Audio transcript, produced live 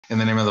In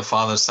the name of the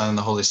Father, Son, and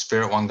the Holy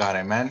Spirit, one God,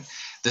 amen.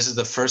 This is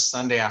the first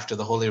Sunday after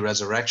the Holy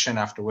Resurrection,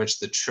 after which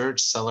the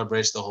church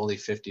celebrates the Holy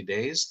 50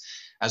 days.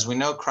 As we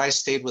know, Christ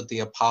stayed with the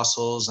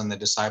apostles and the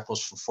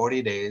disciples for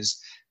 40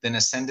 days, then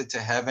ascended to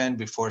heaven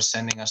before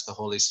sending us the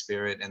Holy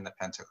Spirit in the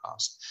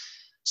Pentecost.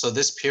 So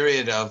this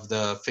period of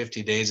the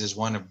 50 days is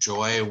one of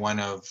joy, one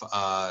of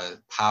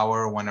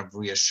power, one of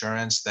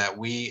reassurance that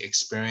we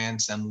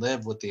experience and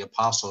live with the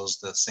apostles,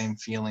 the same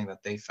feeling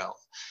that they felt.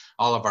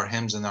 All of our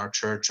hymns in our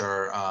church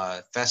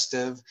are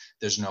festive.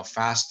 There's no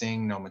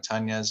fasting, no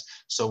matanyas.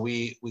 So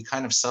we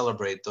kind of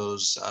celebrate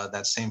those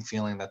that same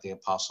feeling that the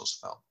apostles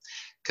felt.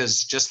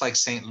 Because just like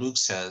St. Luke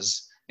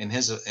says in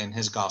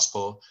his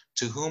gospel,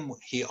 to whom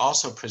he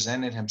also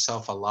presented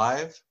himself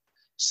alive,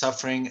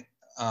 suffering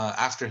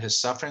after his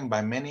suffering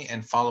by many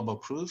infallible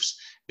proofs,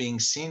 being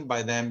seen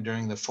by them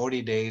during the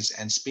 40 days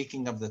and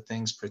speaking of the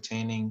things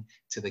pertaining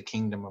to the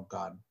kingdom of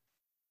God.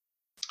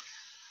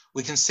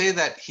 We can say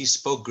that he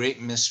spoke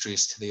great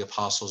mysteries to the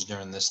apostles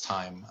during this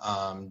time.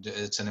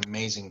 It's an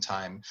amazing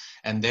time.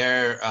 And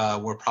there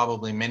were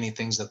probably many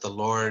things that the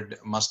Lord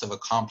must have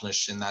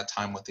accomplished in that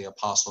time with the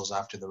apostles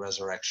after the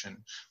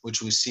resurrection,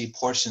 which we see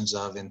portions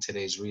of in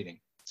today's reading.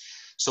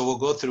 So we'll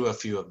go through a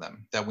few of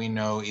them that we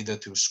know either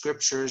through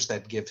scriptures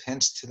that give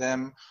hints to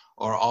them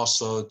or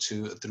also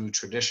through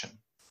tradition.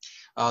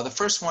 The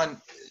first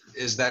one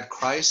is that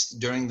Christ,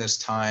 during this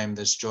time,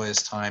 this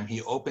joyous time,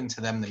 he opened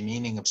to them the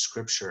meaning of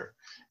scripture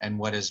and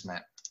what is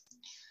meant.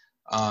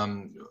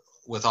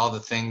 With all the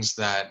things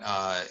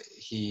that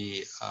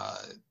he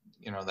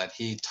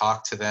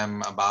talked to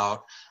them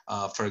about,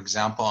 for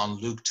example, on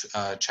Luke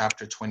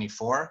chapter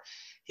 24,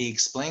 he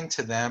explained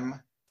to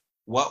them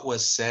what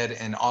was said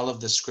in all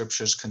of the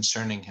scriptures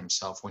concerning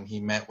himself when he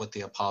met with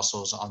the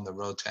apostles on the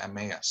road to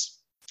Emmaus.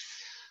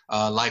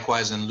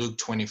 Likewise, in Luke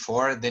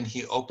 24, then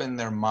he opened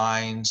their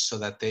minds so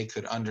that they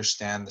could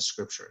understand the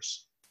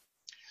scriptures.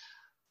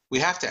 We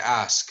have to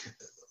ask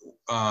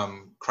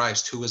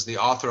Christ, who is the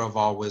author of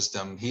all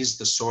wisdom. He's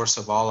the source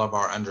of all of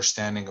our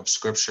understanding of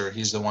scripture.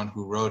 He's the one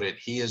who wrote it.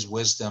 He is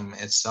wisdom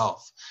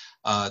itself.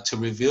 To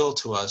reveal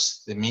to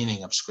us the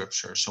meaning of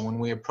scripture. So when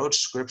we approach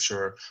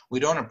scripture, we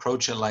don't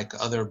approach it like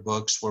other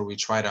books where we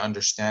try to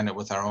understand it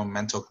with our own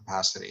mental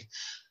capacity.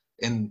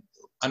 In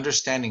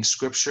understanding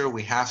scripture,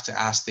 we have to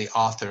ask the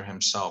author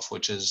himself,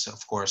 which is,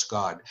 of course,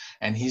 God.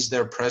 And he's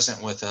there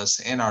present with us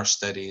in our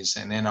studies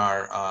and in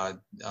our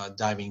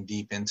diving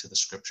deep into the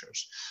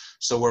scriptures.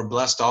 So we're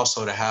blessed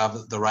also to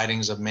have the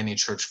writings of many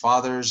church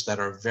fathers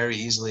that are very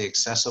easily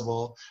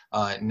accessible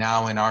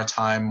now in our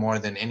time more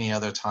than any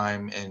other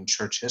time in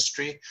church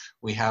history.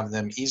 We have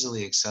them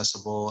easily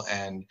accessible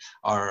and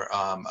are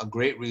a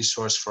great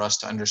resource for us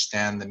to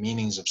understand the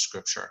meanings of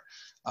scripture.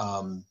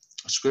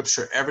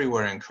 Scripture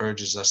everywhere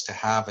encourages us to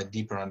have a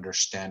deeper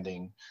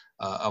understanding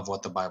of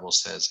what the Bible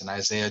says. In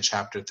Isaiah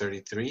chapter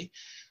 33,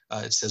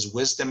 it says,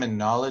 "Wisdom and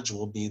knowledge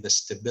will be the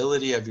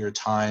stability of your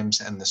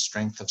times and the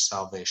strength of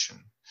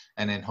salvation."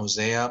 And in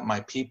Hosea,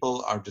 "My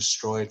people are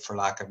destroyed for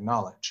lack of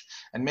knowledge."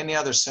 And many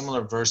other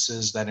similar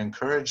verses that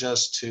encourage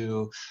us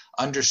to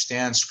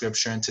understand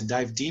scripture and to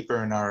dive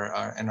deeper in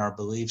our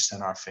beliefs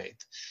and our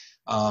faith.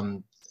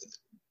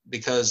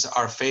 Because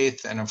our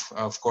faith and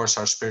of course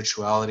our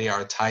spirituality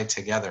are tied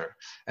together.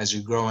 As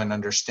you grow in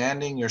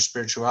understanding, your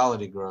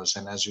spirituality grows.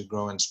 And as you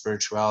grow in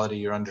spirituality,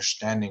 your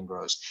understanding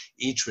grows.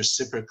 Each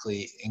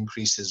reciprocally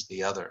increases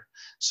the other.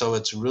 So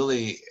it's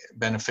really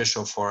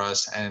beneficial for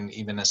us and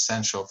even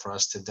essential for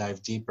us to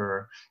dive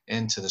deeper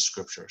into the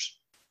scriptures.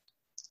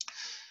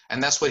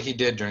 And that's what he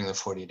did during the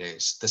 40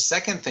 days. The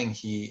second thing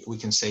we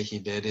can say he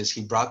did is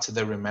he brought to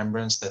their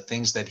remembrance the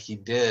things that he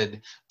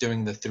did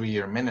during the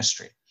 3-year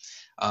ministry.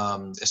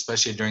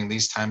 Especially during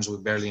these times, we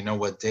barely know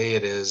what day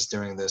it is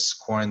during this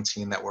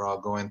quarantine that we're all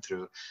going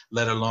through,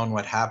 let alone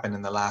what happened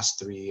in the last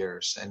 3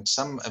 years. And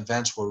some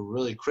events were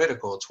really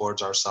critical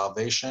towards our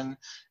salvation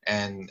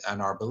and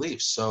our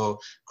beliefs. So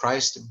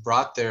Christ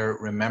brought their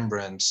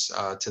remembrance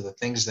to the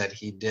things that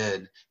he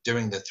did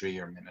during the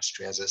 3-year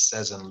ministry. As it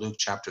says in Luke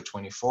chapter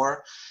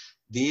 24,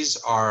 "These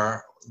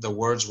are the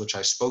words which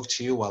I spoke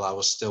to you while I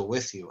was still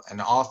with you, and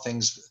all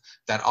things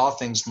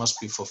must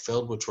be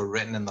fulfilled which were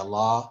written in the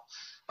law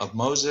of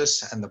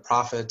Moses and the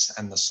prophets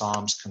and the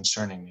Psalms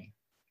concerning me."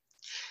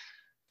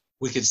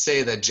 We could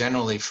say that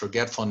generally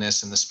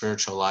forgetfulness in the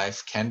spiritual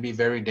life can be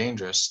very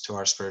dangerous to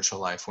our spiritual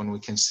life when we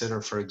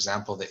consider, for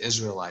example, the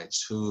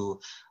Israelites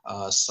who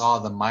saw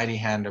the mighty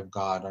hand of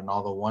God and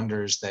all the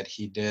wonders that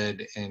he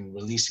did in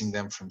releasing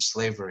them from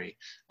slavery,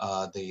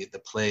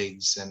 the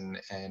plagues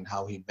and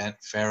how he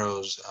bent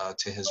Pharaoh's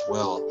to his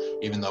will,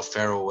 even though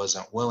Pharaoh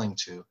wasn't willing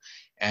to,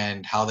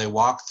 and how they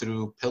walked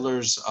through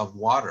pillars of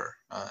water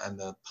and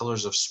the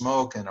pillars of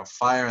smoke and of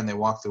fire, and they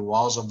walked through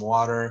walls of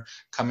water,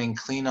 coming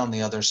clean on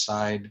the other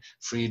side,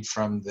 freed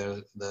from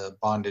the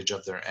bondage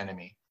of their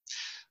enemy.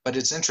 But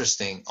it's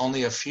interesting,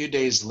 only a few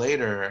days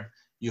later,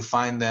 you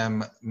find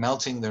them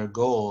melting their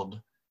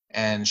gold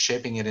and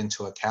shaping it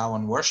into a cow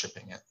and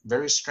worshiping it.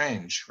 Very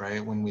strange,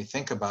 right? When we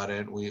think about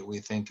it, we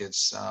think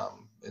it's a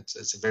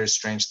very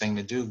strange thing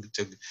to do,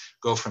 to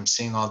go from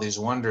seeing all these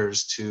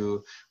wonders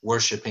to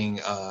worshiping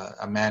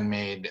a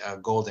man-made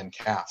golden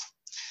calf.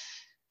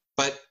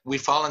 But we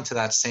fall into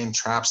that same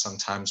trap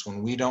sometimes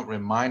when we don't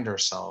remind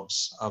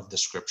ourselves of the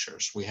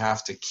scriptures. We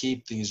have to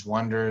keep these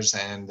wonders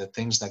and the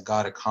things that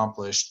God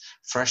accomplished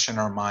fresh in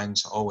our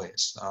minds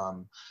always.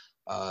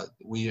 As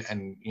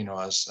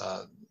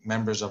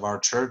members of our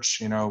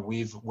church,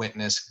 we've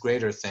witnessed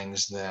greater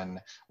things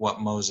than what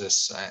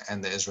Moses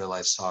and the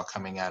Israelites saw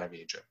coming out of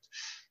Egypt.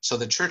 So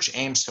the church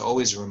aims to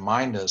always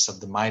remind us of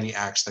the mighty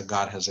acts that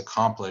God has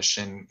accomplished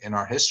in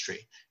our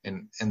history,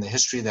 in the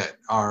history that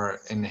our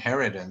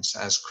inheritance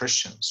as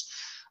Christians,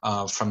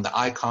 from the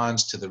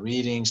icons to the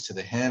readings, to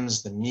the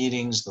hymns, the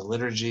meetings, the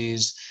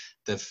liturgies,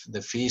 the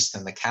feast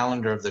and the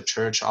calendar of the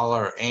church, all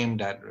are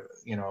aimed at,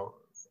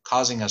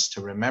 causing us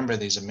to remember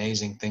these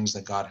amazing things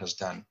that God has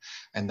done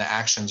and the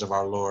actions of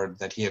our Lord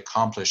that he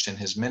accomplished in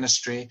his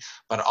ministry,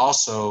 but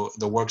also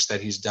the works that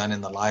he's done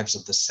in the lives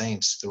of the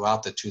saints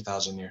throughout the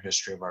 2,000-year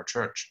history of our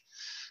church.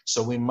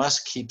 So we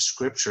must keep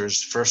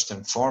scriptures first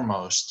and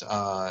foremost,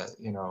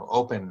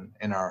 open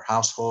in our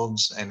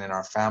households and in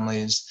our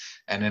families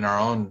and in our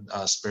own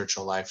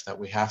spiritual life, that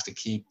we have to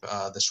keep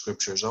the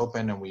scriptures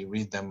open and we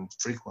read them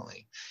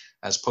frequently.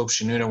 As Pope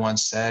Shenouda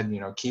once said,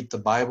 keep the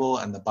Bible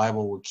and the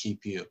Bible will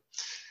keep you.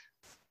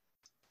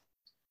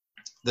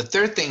 The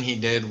third thing he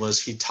did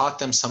was he taught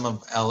them some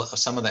of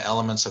the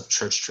elements of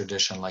church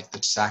tradition, like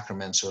the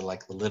sacraments or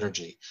like the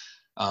liturgy.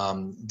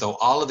 Though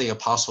all of the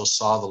apostles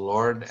saw the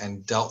Lord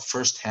and dealt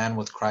firsthand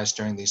with Christ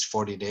during these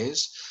 40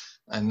 days,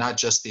 and not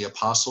just the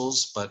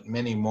apostles, but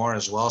many more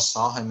as well,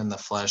 saw him in the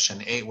flesh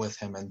and ate with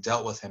him and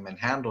dealt with him and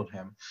handled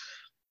him.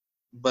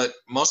 But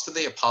most of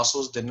the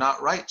apostles did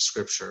not write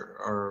scripture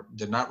or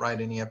did not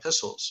write any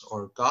epistles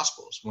or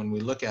gospels. When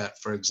we look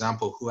at, for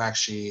example, who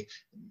actually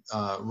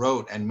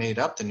wrote and made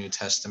up the New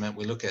Testament,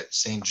 we look at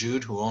St.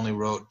 Jude, who only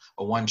wrote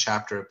a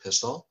one-chapter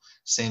epistle,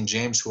 St.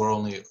 James, who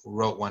only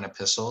wrote one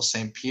epistle,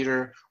 St.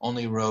 Peter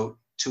only wrote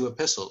 2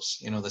 epistles.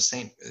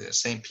 The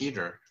St.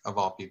 Peter, of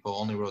all people,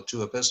 only wrote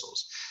 2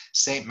 epistles.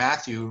 St.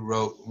 Matthew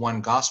wrote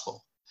 1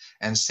 gospel,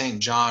 and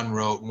St. John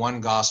wrote 1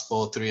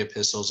 gospel, 3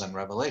 epistles, and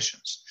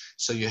Revelations.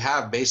 So you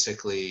have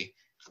basically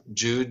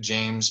Jude,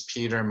 James,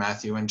 Peter,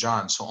 Matthew, and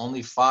John. So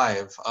only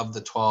 5 of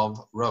the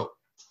 12 wrote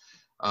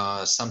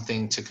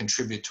something to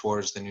contribute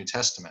towards the New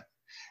Testament.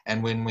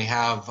 And when we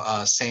have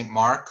St.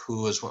 Mark,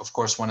 who is, of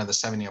course, one of the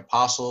 70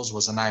 apostles,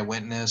 was an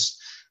eyewitness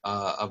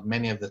of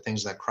many of the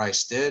things that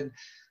Christ did,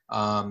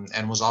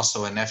 and was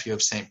also a nephew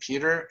of St.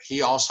 Peter,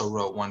 he also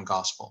wrote 1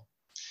 gospel.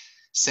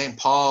 St.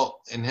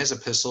 Paul, in his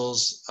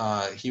epistles,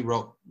 he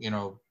wrote,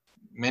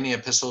 many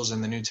epistles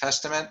in the New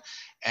Testament,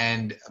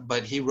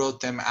 but he wrote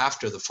them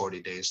after the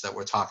 40 days that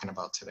we're talking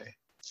about today.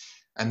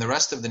 And the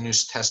rest of the New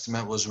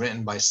Testament was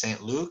written by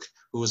St. Luke,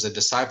 who was a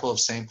disciple of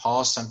St.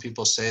 Paul. Some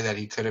people say that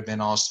he could have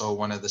been also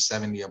one of the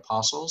 70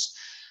 apostles,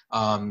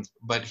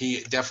 but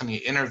he definitely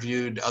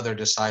interviewed other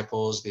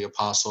disciples, the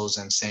apostles,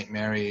 and St.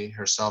 Mary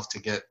herself to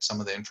get some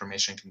of the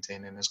information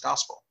contained in his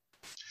gospel.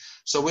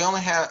 So we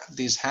only have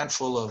these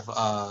handful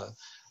of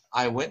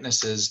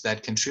eyewitnesses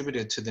that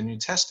contributed to the New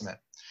Testament.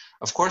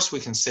 Of course, we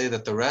can say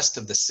that the rest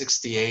of the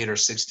 68 or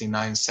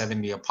 69,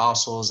 70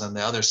 apostles and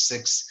the other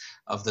 6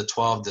 of the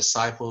 12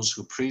 disciples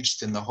who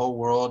preached in the whole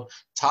world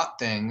taught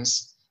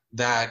things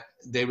that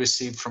they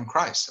received from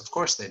Christ. Of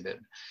course they did.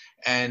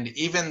 And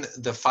even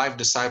the 5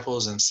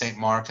 disciples in St.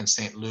 Mark and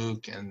St.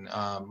 Luke, and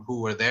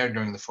who were there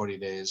during the 40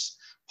 days,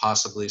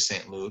 possibly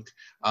St. Luke,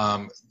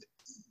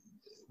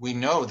 we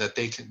know that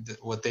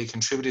what they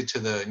contributed to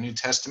the New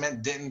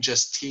Testament didn't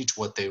just teach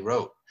what they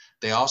wrote.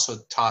 They also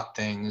taught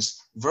things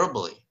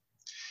verbally.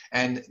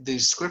 And the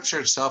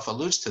scripture itself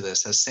alludes to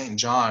this, as St.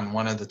 John,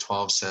 one of the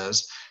 12,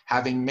 says,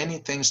 "Having many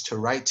things to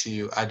write to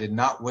you, I did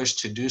not wish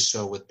to do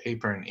so with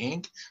paper and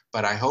ink,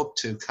 but I hope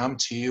to come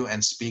to you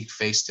and speak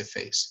face to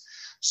face."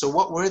 So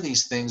what were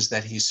these things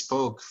that he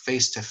spoke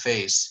face to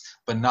face,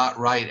 but not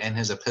write in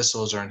his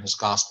epistles or in his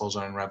gospels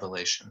or in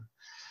Revelation?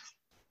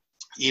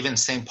 Even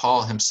St.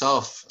 Paul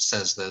himself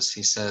says this.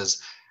 He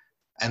says,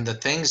 "And the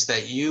things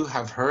that you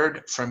have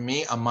heard from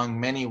me among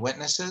many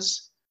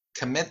witnesses,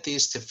 commit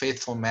these to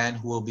faithful men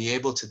who will be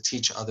able to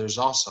teach others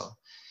also."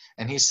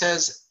 And he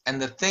says,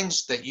 and the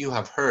things that you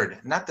have heard,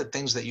 not the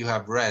things that you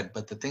have read,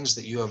 but the things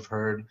that you have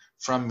heard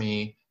from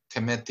me,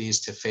 commit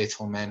these to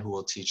faithful men who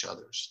will teach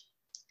others.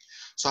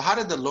 So how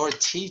did the Lord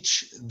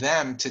teach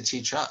them to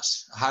teach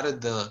us? How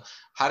did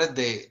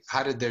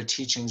their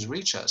teachings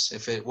reach us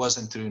if it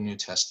wasn't through New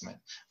Testament?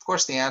 Of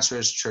course, the answer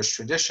is church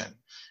tradition.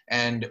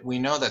 And we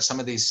know that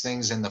some of these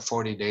things in the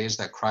 40 days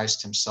that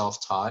Christ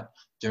himself taught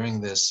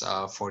during this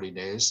 40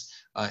 days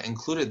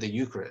included the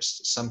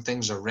Eucharist. Some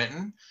things are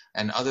written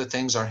and other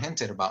things are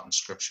hinted about in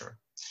Scripture.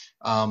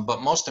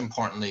 But most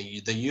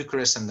importantly, the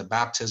Eucharist and the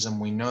baptism,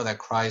 we know that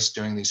Christ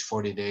during these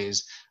 40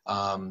 days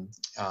kind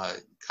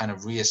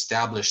of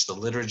reestablished the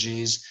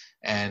liturgies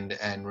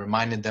and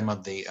reminded them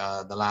of the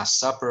Last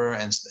Supper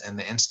and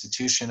the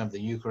institution of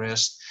the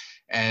Eucharist.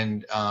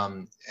 And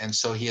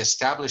so he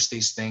established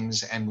these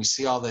things, and we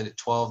see all the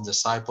 12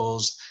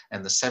 disciples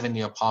and the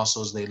 70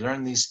 apostles. They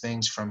learned these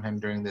things from him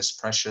during this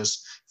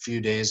precious few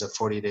days of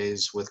 40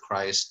 days with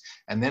Christ.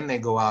 And then they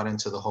go out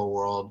into the whole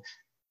world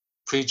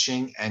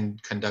preaching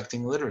and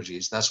conducting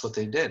liturgies. That's what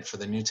they did, for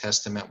the New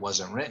Testament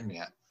wasn't written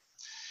yet.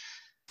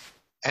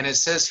 And it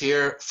says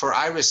here, for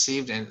I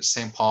received, in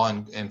St.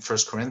 Paul in 1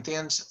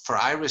 Corinthians, for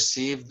I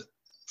received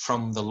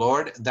from the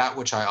Lord that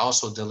which I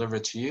also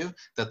delivered to you,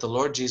 that the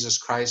Lord Jesus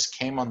Christ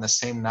came on the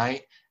same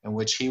night in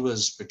which he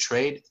was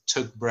betrayed,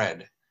 took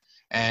bread,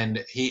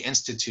 and he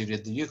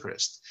instituted the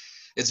Eucharist.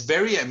 It's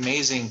very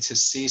amazing to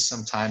see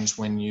sometimes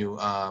when you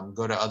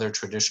go to other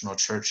traditional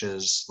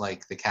churches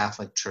like the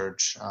Catholic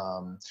Church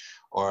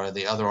or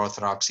the other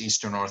Orthodox,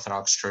 Eastern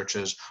Orthodox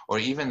churches, or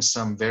even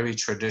some very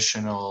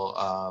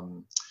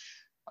traditional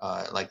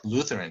like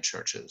Lutheran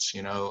churches.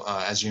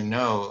 As you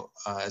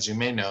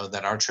may know,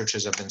 that our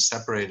churches have been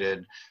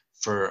separated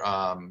for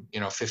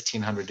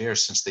 1,500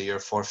 years, since the year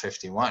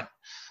 451.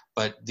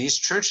 But these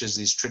churches,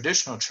 these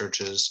traditional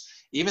churches,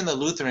 even the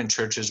Lutheran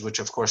churches, which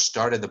of course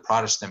started the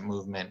Protestant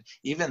movement,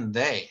 even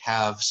they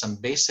have some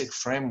basic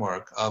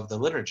framework of the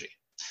liturgy.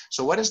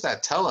 So what does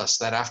that tell us?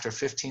 That after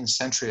 15th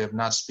century of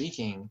not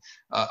speaking,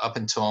 up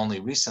until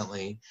only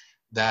recently,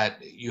 that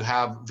you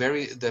have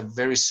the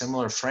very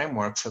similar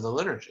framework for the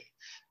liturgy.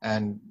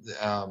 And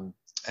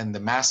the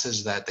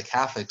masses that the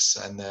Catholics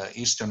and the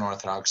Eastern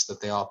Orthodox,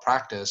 that they all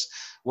practice,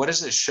 what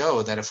does it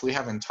show? That if we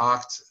haven't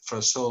talked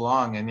for so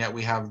long, and yet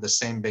we have the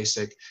same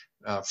basic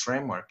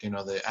framework,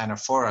 the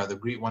anaphora, the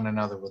greet one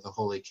another with a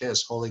holy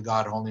kiss, holy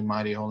God, holy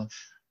mighty, holy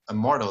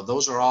immortal,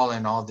 those are all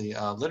in all the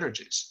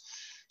liturgies.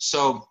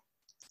 So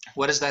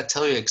what does that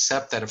tell you,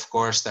 except that, of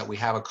course, that we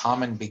have a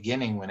common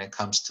beginning when it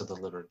comes to the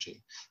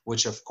liturgy,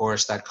 which, of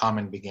course, that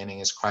common beginning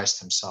is Christ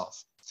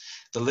himself.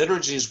 The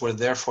liturgies were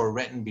therefore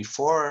written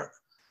before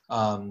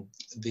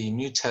the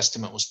New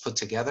Testament was put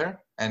together,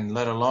 and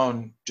let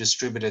alone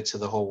distributed to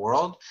the whole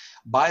world,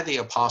 by the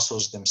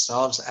apostles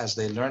themselves as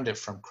they learned it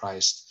from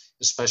Christ,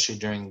 especially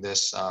during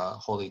this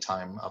holy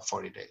time of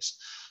 40 days.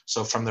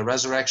 So from the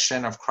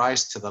resurrection of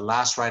Christ to the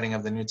last writing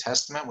of the New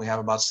Testament, we have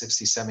about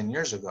 67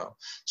 years ago.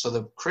 So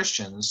the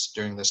Christians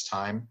during this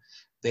time,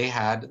 they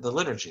had the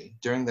liturgy.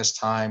 During this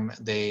time,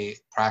 they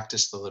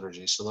practiced the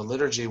liturgy. So the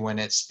liturgy, when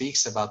it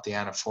speaks about the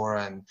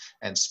anaphora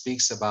and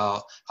speaks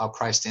about how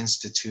Christ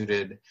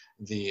instituted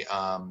the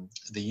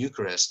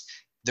Eucharist,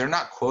 they're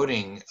not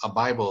quoting a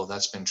Bible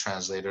that's been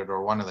translated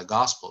or one of the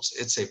Gospels.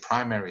 It's a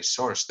primary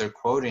source. They're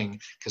quoting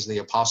because the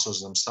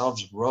apostles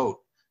themselves wrote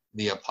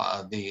the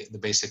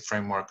basic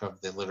framework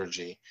of the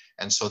liturgy.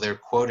 And so they're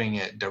quoting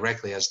it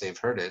directly as they've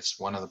heard it. It's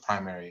one of the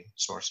primary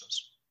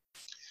sources.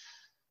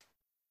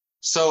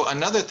 So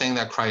another thing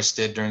that Christ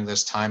did during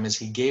this time is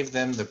he gave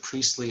them the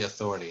priestly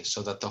authority,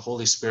 so that the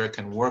Holy Spirit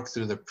can work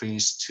through the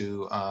priest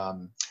to,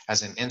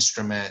 as an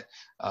instrument,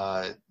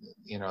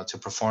 to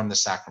perform the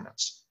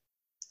sacraments.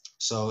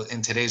 So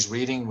in today's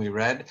reading, we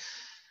read,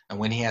 and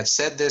when he had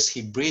said this,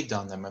 he breathed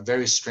on them. A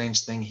very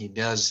strange thing he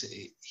does,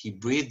 he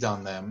breathed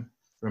on them,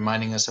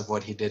 reminding us of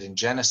what he did in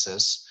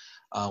Genesis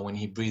when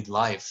he breathed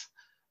life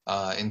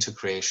into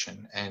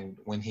creation. And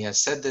when he had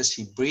said this,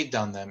 he breathed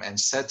on them and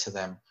said to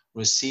them,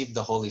 receive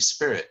the Holy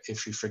Spirit.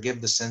 If you forgive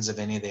the sins of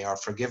any, they are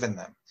forgiven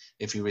them.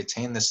 If you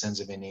retain the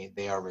sins of any,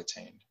 they are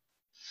retained.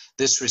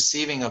 This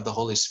receiving of the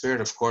Holy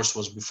Spirit, of course,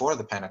 was before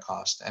the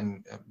Pentecost,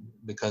 and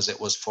because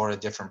it was for a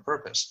different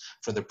purpose,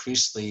 for the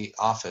priestly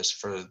office,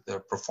 for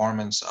the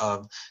performance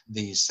of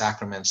the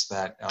sacraments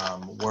that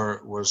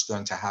was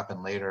going to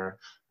happen later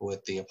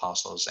with the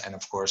apostles, and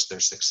of course their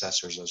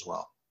successors as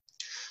well.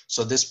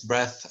 So this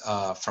breath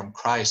from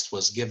Christ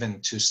was given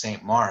to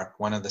St. Mark,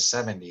 one of the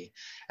 70,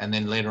 and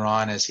then later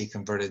on as he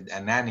converted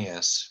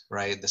Ananias,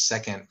 right, the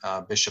second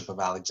bishop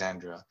of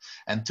Alexandria.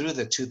 And through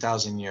the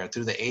 2,000 year,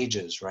 through the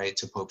ages, right,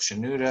 to Pope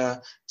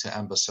Shenouda, to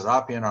Amba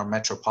Serapion, our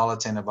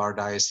metropolitan of our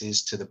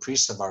diocese, to the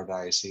priests of our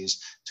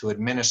diocese, to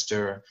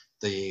administer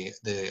the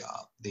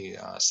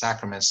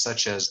sacraments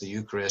such as the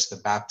Eucharist, the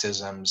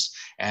baptisms,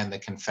 and the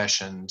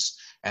confessions,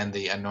 and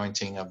the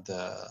anointing of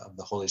the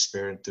Holy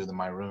Spirit through the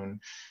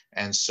Maroon.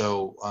 And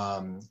so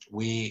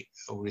we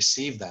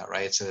receive that,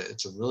 right?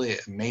 It's a really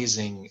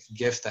amazing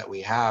gift that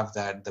we have,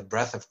 that the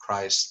breath of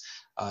Christ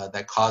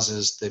that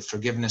causes the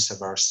forgiveness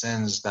of our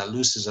sins, that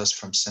looses us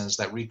from sins,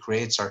 that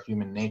recreates our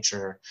human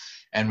nature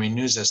and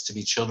renews us to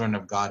be children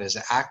of God, is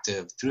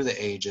active through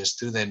the ages,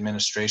 through the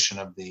administration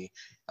of the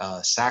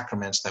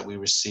sacraments that we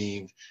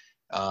receive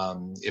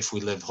if we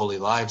live holy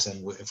lives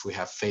and if we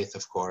have faith,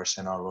 of course,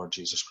 in our Lord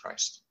Jesus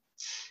Christ.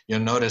 You'll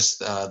notice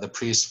the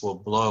priest will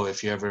blow,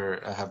 if you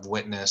ever have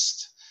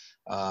witnessed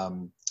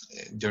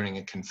during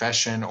a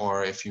confession,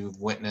 or if you've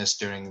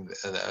witnessed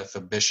if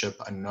a bishop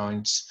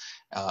anoints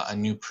a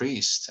new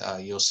priest,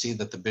 you'll see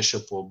that the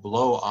bishop will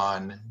blow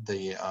on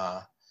the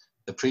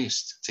the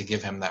priest, to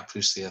give him that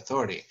priestly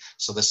authority.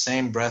 So the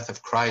same breath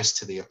of Christ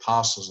to the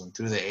apostles and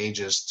through the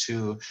ages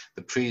to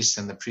the priest,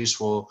 and the priest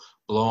will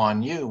blow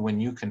on you when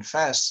you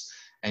confess,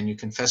 and you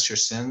confess your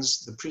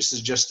sins. The priest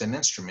is just an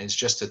instrument. It's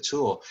just a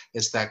tool.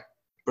 It's that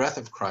breath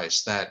of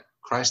Christ, that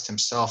Christ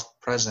himself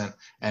present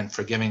and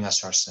forgiving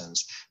us our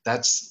sins.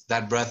 That's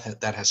that breath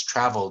that has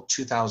traveled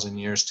 2,000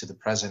 years to the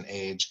present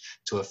age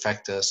to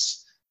affect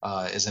us,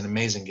 is an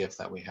amazing gift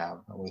that we have,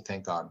 and we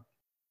thank God.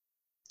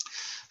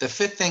 The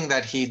fifth thing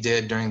that he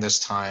did during this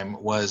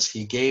time was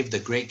he gave the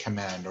Great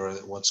Command, or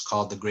what's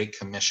called the Great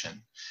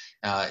Commission.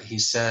 He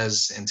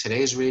says in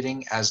today's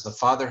reading, "As the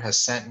Father has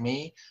sent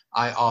me,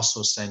 I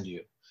also send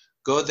you.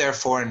 Go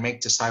therefore and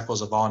make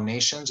disciples of all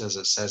nations," as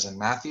it says in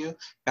Matthew,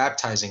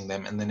 "baptizing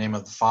them in the name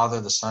of the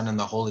Father, the Son, and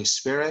the Holy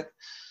Spirit,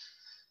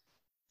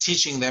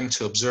 teaching them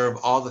to observe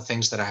all the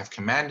things that I have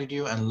commanded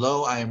you. And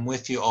lo, I am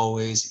with you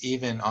always,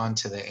 even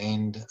unto the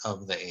end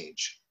of the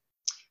age."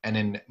 And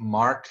in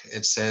Mark,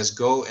 it says,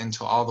 "Go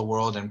into all the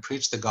world and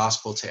preach the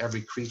gospel to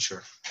every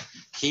creature.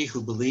 He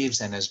who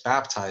believes and is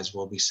baptized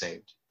will be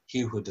saved. He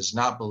who does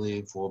not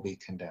believe will be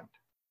condemned."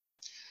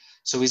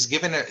 So he's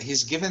given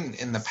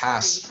in the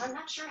past. I'm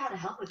not sure how to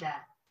help with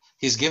that.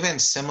 He's given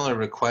similar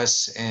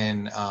requests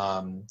in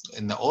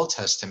the Old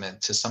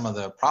Testament to some of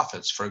the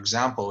prophets. For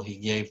example, he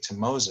gave to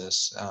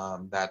Moses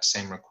that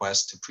same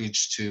request to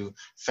preach to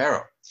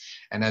Pharaoh.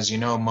 And as you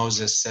know,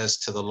 Moses says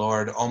to the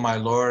Lord, "O my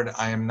Lord,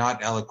 I am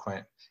not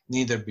eloquent,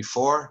 neither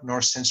before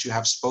nor since you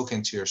have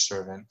spoken to your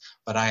servant,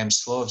 but I am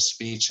slow of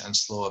speech and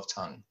slow of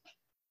tongue."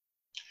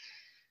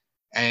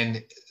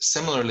 And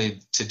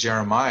similarly to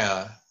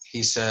Jeremiah,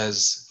 he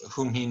says,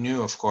 whom he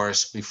knew, of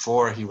course,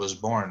 before he was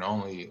born,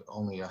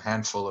 only a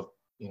handful of,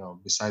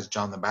 besides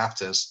John the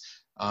Baptist,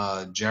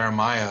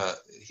 Jeremiah,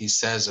 he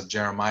says of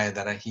Jeremiah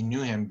that he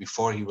knew him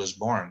before he was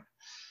born.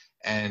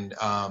 And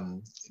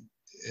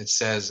it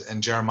says,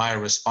 and Jeremiah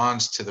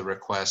responds to the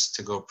request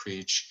to go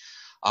preach,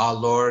 "Ah,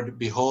 Lord,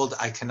 behold,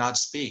 I cannot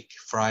speak,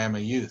 for I am a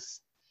youth."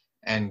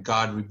 And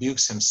God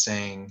rebukes him,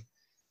 saying,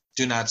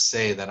 "Do not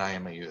say that I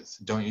am a youth."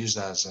 Don't use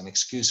that as an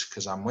excuse,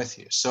 because I'm with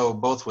you. So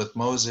both with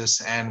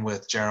Moses and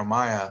with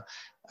Jeremiah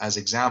as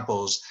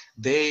examples,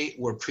 they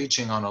were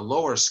preaching on a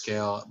lower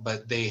scale,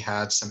 but they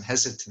had some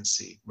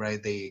hesitancy,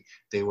 right?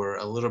 They were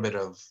a little bit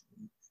of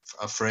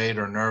afraid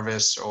or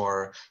nervous,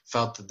 or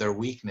felt that their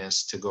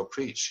weakness to go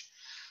preach.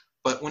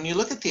 But when you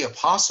look at the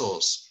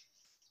apostles,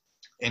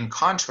 in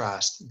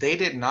contrast, they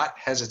did not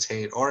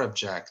hesitate or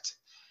object.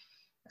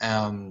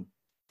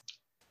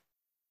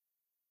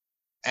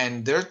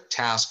 And their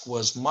task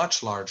was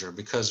much larger,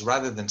 because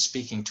rather than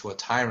speaking to a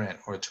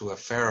tyrant or to a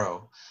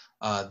pharaoh,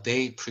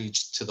 they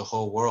preached to the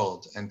whole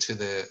world and to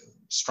the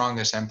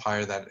strongest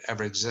empire that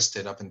ever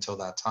existed up until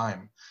that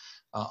time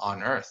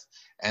on earth.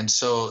 And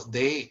so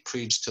they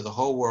preached to the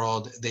whole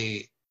world.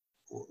 They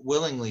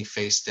willingly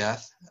faced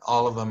death,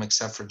 all of them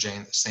except for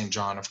St.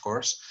 John, of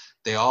course.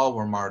 They all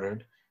were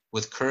martyred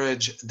with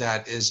courage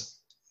that is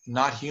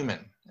not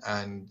human.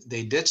 And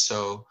they did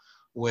so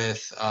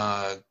with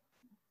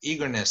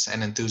eagerness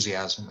and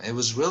enthusiasm. It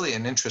was really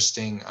an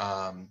interesting,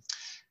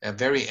 a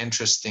very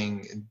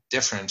interesting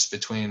difference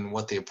between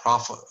what the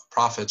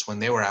prophets, when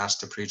they were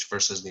asked to preach,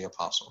 versus the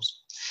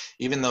apostles,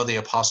 even though the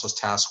apostles'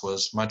 task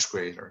was much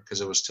greater,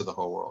 because it was to the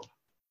whole world.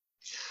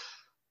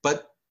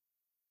 But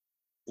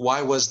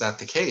why was that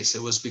the case?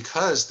 It was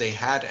because they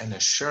had an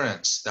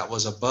assurance that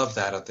was above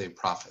that of the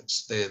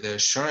prophets. The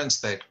assurance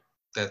that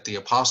the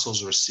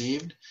apostles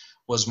received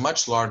was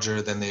much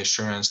larger than the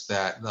assurance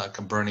that, like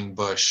a burning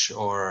bush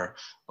or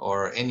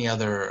any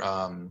other,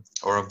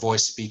 or a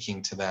voice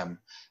speaking to them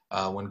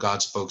when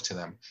God spoke to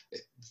them.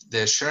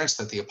 The assurance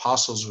that the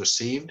apostles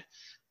received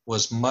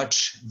was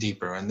much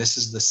deeper. And this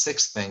is the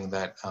sixth thing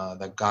that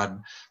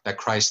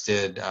Christ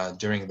did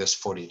during this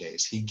 40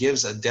 days. He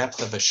gives a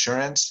depth of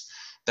assurance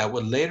that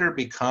would later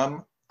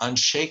become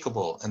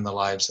unshakable in the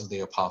lives of the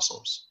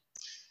apostles.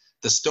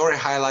 The story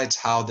highlights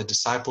how the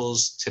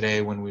disciples today,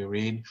 when we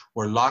read,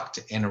 were locked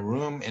in a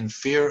room in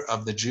fear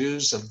of the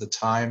Jews of the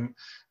time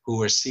who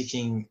were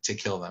seeking to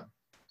kill them.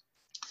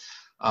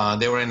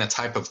 They were in a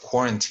type of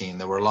quarantine.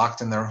 They were locked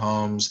in their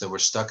homes. They were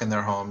stuck in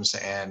their homes,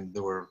 and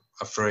they were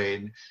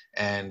afraid.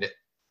 And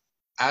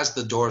as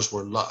the doors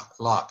were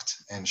locked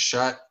and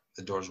shut,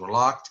 the doors were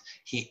locked,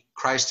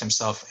 Christ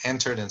himself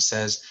entered and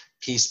says,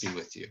 "Peace be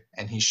with you."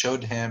 And he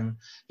showed them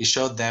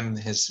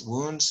his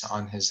wounds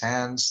on his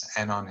hands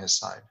and on his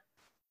side.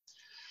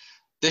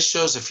 This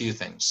shows a few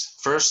things.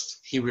 First,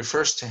 he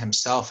refers to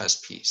himself as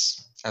peace.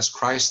 As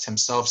Christ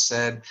himself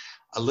said,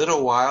 "A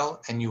little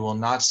while and you will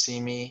not see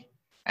me,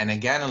 and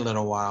again a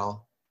little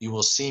while you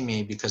will see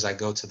me, because I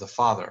go to the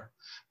Father.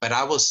 But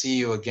I will see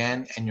you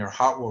again, and your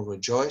heart will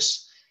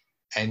rejoice,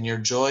 and your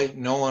joy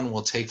no one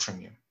will take from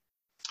you."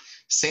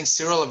 St.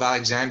 Cyril of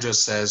Alexandria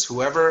says,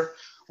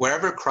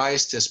 wherever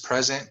Christ is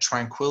present,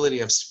 tranquility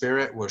of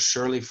spirit will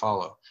surely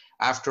follow.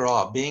 After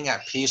all, being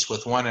at peace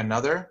with one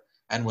another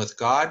and with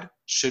God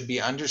should be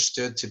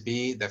understood to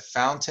be the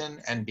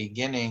fountain and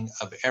beginning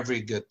of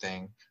every good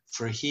thing,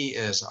 for he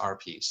is our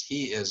peace.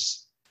 He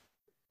is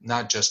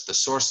not just the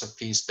source of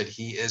peace, but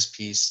he is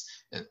peace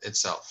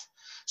itself.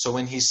 So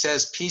when he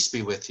says, peace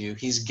be with you,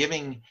 he's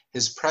giving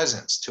his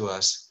presence to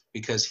us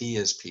because he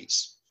is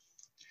peace.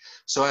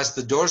 So as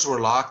the doors were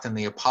locked and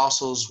the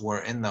apostles were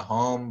in the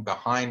home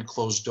behind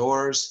closed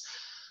doors,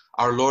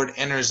 our Lord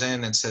enters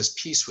in and says,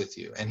 peace with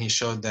you. And he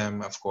showed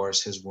them, of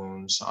course, his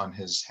wounds on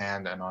his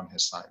hand and on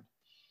his side.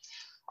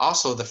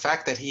 Also, the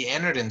fact that he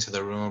entered into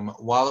the room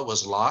while it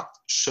was locked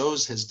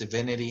shows his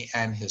divinity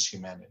and his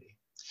humanity.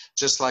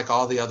 Just like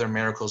all the other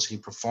miracles he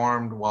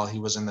performed while he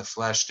was in the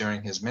flesh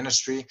during his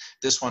ministry,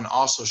 this one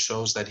also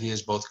shows that he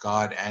is both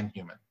God and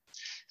human.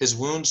 His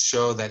wounds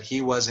show that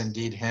he was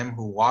indeed him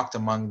who walked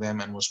among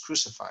them and was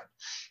crucified.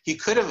 He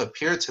could have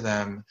appeared to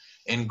them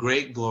in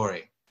great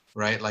glory,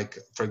 right? Like,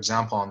 for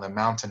example, on the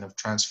mountain of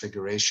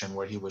transfiguration,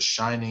 where he was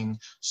shining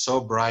so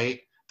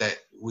bright that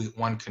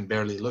one can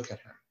barely look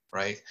at him,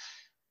 right?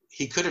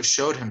 He could have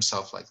showed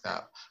himself like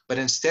that, but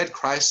instead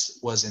Christ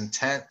was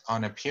intent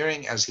on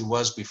appearing as he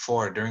was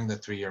before during the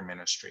 3-year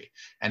ministry,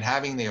 and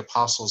having the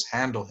apostles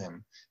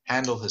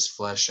handle his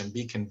flesh, and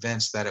be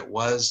convinced that it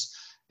was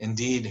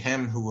indeed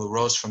him who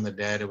arose from the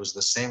dead. It was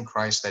the same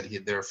Christ that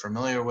they're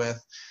familiar with,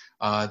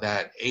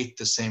 that ate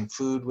the same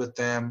food with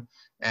them,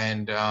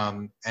 and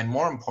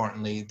more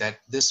importantly, that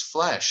this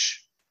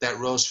flesh that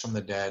rose from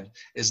the dead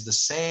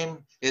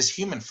is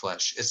human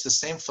flesh. It's the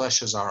same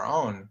flesh as our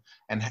own,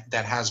 and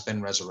that has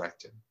been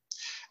resurrected.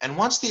 And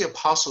once the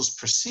apostles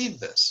perceived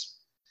this,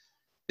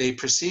 they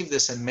perceived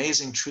this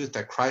amazing truth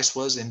that Christ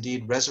was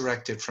indeed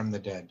resurrected from the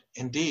dead.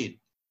 Indeed,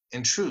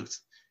 in truth,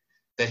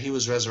 that he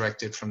was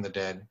resurrected from the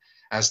dead.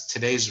 As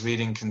today's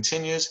reading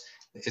continues,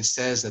 it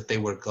says that they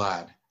were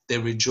glad. They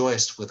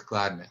rejoiced with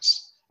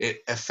gladness.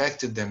 It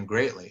affected them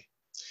greatly.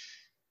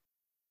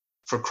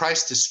 For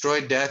Christ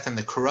destroyed death, and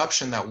the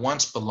corruption that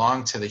once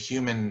belonged to the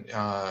human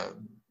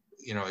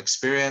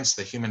experience,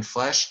 the human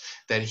flesh,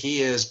 that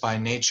he is by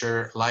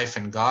nature life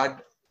and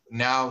God.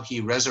 Now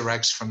he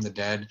resurrects from the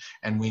dead,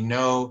 and we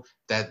know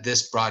that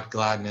this brought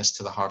gladness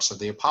to the hearts of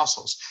the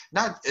apostles.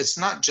 It's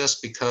not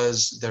just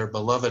because their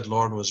beloved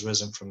Lord was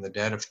risen from the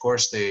dead. Of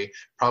course, they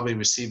probably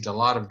received a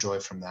lot of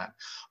joy from that,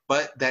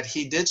 but that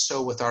he did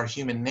so with our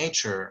human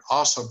nature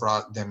also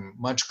brought them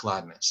much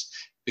gladness,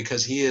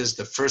 because he is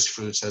the first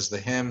fruits, as the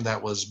hymn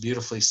that was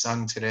beautifully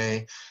sung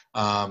today,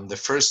 the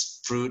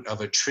first fruit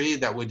of a tree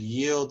that would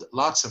yield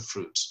lots of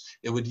fruits.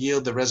 It would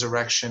yield the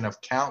resurrection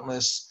of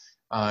countless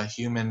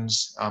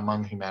humans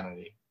among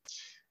humanity.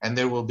 And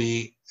they were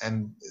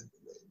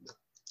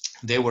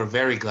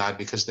very glad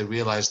because they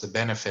realized the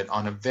benefit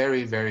on a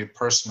very, very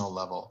personal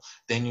level.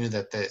 They knew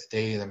that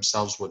they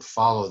themselves would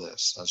follow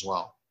this as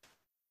well.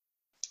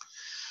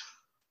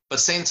 But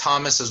St.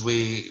 Thomas, as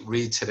we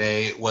read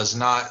today, was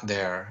not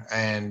there.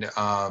 And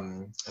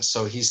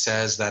so he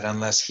says that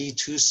unless he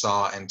too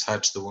saw and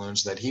touched the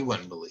wounds, that he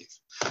wouldn't believe.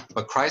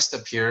 But Christ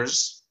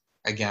appears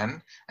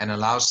again and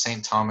allows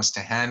St. Thomas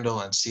to handle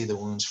and see the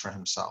wounds for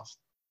himself.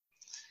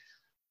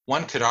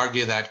 One could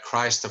argue that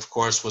Christ, of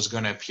course, was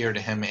going to appear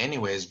to him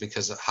anyways,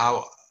 because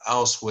how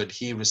else would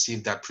he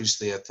receive that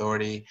priestly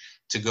authority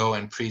to go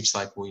and preach,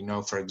 like we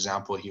know, for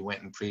example, he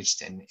went and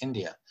preached in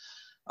India.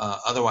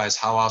 Otherwise,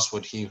 how else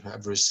would he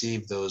have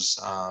received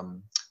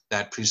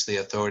that priestly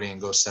authority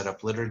and go set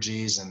up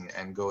liturgies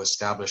and go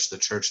establish the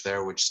church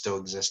there, which still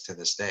exists to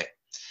this day?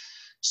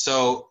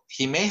 So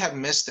he may have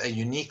missed a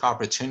unique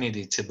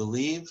opportunity to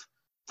believe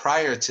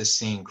prior to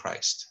seeing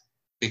Christ,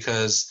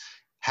 because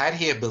had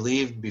he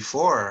believed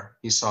before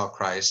he saw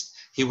Christ,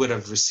 he would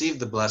have received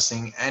the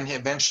blessing, and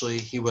eventually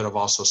he would have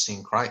also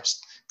seen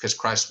Christ, because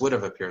Christ would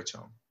have appeared to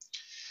him.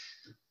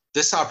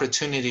 This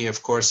opportunity,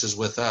 of course, is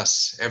with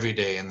us every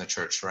day in the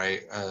church,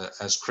 right?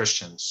 As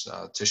Christians,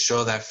 to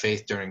show that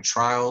faith during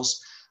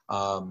trials.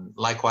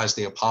 Likewise,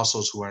 the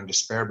apostles who were in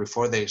despair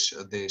before they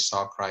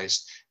saw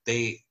Christ,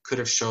 they could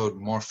have showed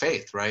more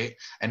faith, right?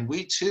 And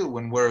we too,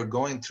 when we're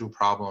going through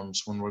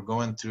problems, when we're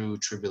going through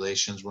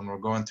tribulations, when we're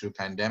going through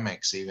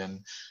pandemics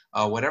even,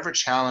 whatever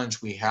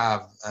challenge we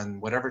have and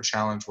whatever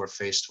challenge we're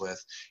faced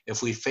with,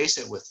 if we face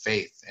it with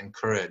faith and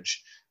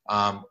courage,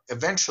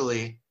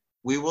 eventually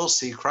we will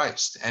see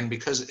Christ. And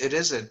because it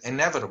is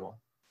inevitable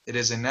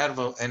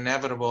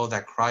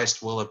that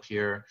Christ will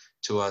appear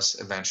to us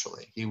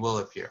eventually. He will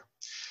appear.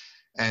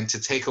 And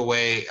to take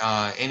away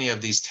any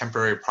of these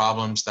temporary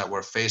problems that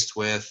we're faced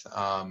with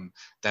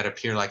that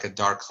appear like a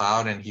dark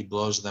cloud, and he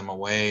blows them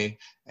away,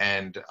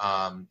 and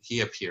he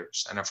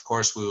appears. And of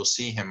course, we will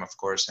see him, of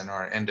course, in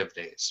our end of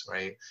days,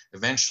 right?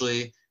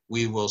 Eventually,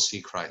 we will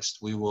see Christ.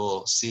 We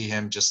will see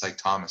him just like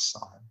Thomas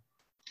saw him.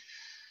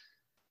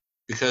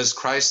 Because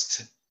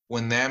Christ,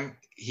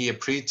 he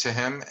appeared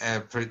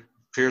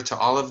to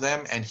all of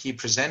them, and he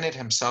presented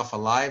himself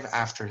alive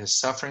after his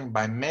suffering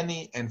by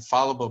many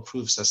infallible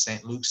proofs, as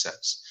St. Luke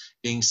says,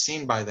 being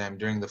seen by them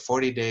during the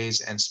 40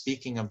 days and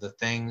speaking of the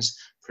things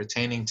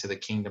pertaining to the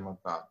kingdom of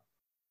God.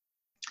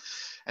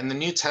 And the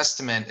New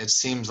Testament, it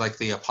seems like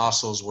the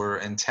apostles were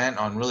intent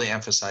on really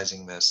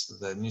emphasizing this.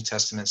 The New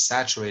Testament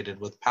saturated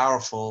with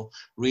powerful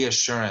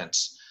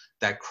reassurance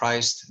that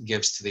Christ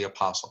gives to the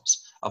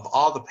apostles. Of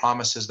all the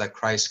promises that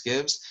Christ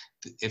gives,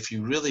 if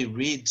you really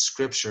read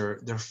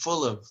scripture, they're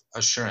full of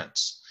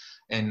assurance.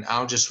 And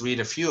I'll just read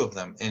a few of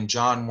them. In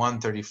John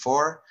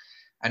 1:34,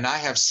 and I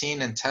have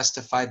seen and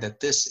testified that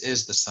this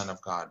is the Son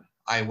of God.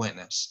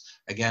 Eyewitness.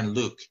 Again,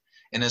 Luke.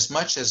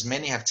 Inasmuch as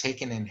many have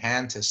taken in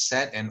hand to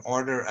set in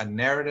order a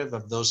narrative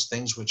of those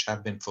things which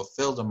have been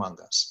fulfilled among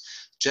us,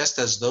 just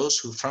as those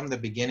who from the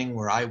beginning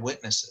were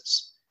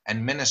eyewitnesses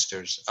and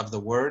ministers of the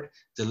word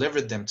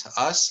delivered them to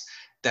us,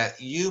 that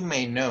you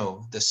may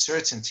know the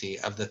certainty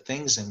of the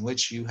things in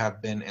which you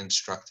have been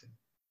instructed.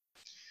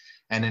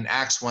 And in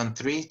Acts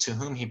 1:3, to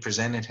whom he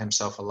presented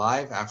himself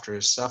alive after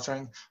his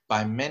suffering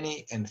by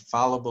many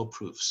infallible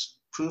proofs,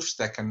 proofs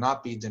that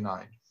cannot be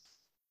denied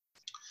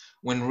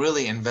when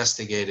really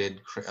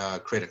investigated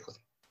critically.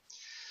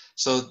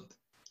 So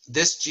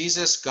this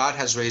Jesus God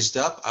has raised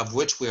up, of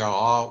which we are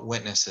all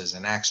witnesses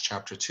in Acts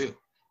chapter 2.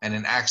 And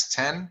in Acts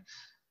 10,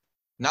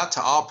 not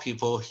to all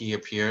people he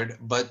appeared,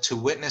 but to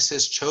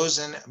witnesses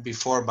chosen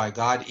before by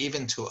God,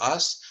 even to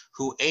us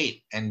who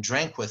ate and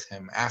drank with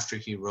him after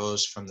he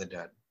rose from the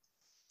dead.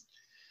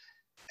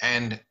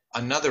 And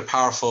another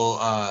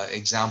powerful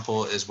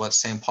example is what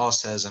St. Paul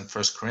says in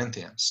 1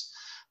 Corinthians.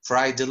 For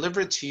I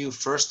delivered to you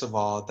first of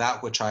all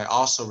that which I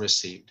also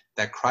received,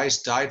 that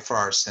Christ died for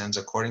our sins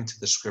according to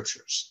the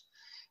scriptures,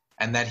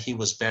 and that he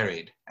was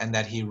buried, and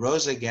that he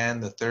rose again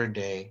the third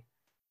day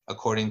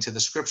according to the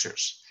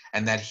scriptures,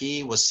 and that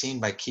he was seen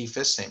by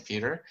Cephas, St.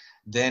 Peter,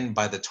 then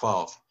by the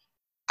 12.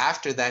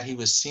 After that he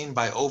was seen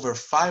by over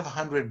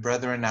 500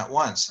 brethren at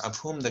once, of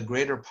whom the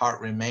greater part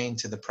remain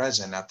to the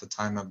present at the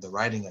time of the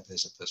writing of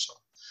his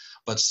epistle,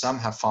 but some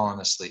have fallen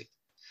asleep.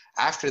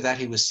 After that,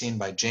 he was seen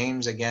by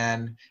James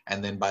again,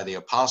 and then by the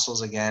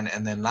apostles again,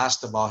 and then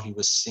last of all, he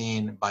was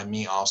seen by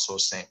me also,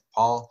 St.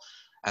 Paul,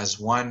 as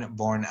one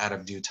born out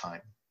of due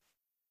time.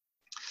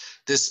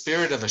 This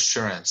spirit of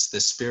assurance,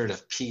 this spirit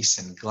of peace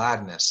and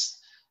gladness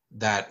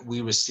that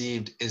we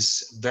received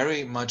is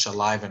very much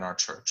alive in our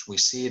church. We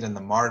see it in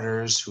the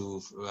martyrs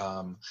who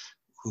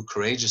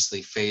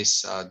courageously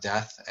face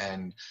death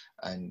and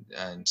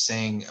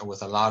saying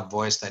with a loud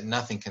voice that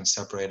nothing can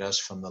separate us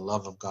from the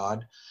love of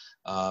God.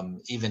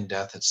 Even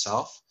death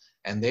itself,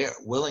 and they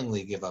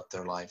willingly give up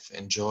their life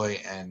in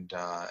joy and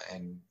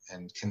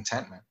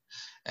contentment.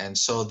 And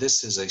so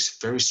this is a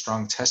very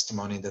strong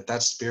testimony that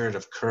that spirit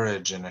of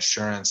courage and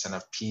assurance and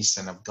of peace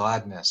and of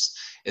gladness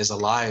is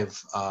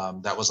alive,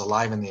 that was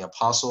alive in the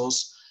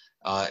apostles,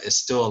 is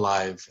still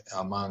alive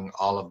among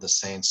all of the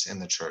saints in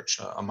the church,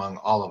 among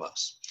all of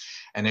us.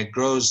 And it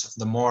grows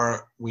the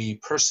more we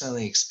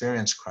personally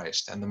experience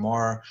Christ, and the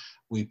more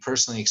we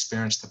personally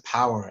experience the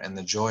power and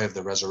the joy of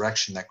the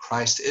resurrection, that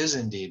Christ is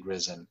indeed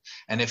risen.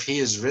 And if he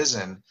is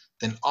risen,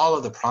 then all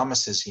of the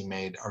promises he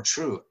made are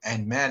true.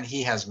 And man,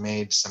 he has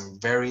made some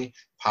very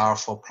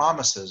powerful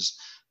promises.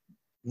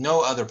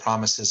 No other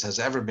promises has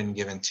ever been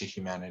given to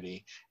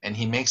humanity. And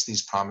he makes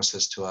these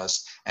promises to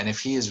us. And if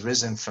he is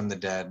risen from the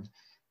dead,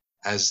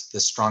 as the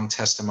strong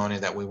testimony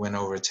that we went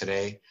over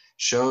today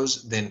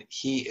shows, then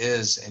he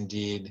is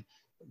indeed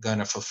going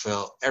to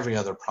fulfill every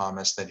other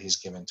promise that he's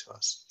given to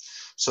us.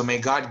 So may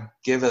God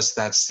give us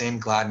that same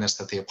gladness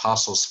that the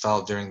apostles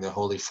felt during the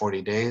holy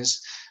 40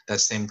 days, that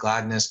same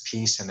gladness,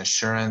 peace, and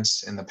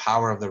assurance in the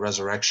power of the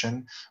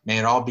resurrection. May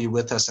it all be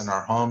with us in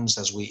our homes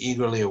as we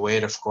eagerly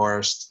await, of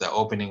course, the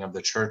opening of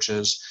the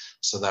churches,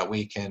 so that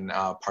we can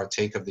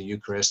partake of the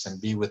Eucharist and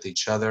be with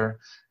each other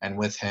and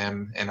with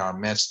him in our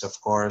midst, of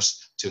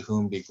course, to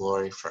whom be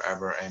glory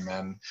forever.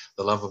 Amen.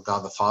 The love of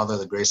God the Father,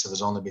 the grace of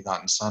his only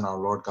begotten Son, our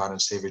Lord God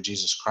and Savior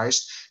Jesus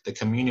Christ, the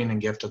communion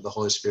and gift of the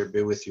Holy Spirit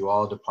be with you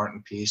all. Depart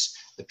in peace.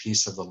 The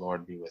peace of the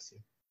Lord be with you.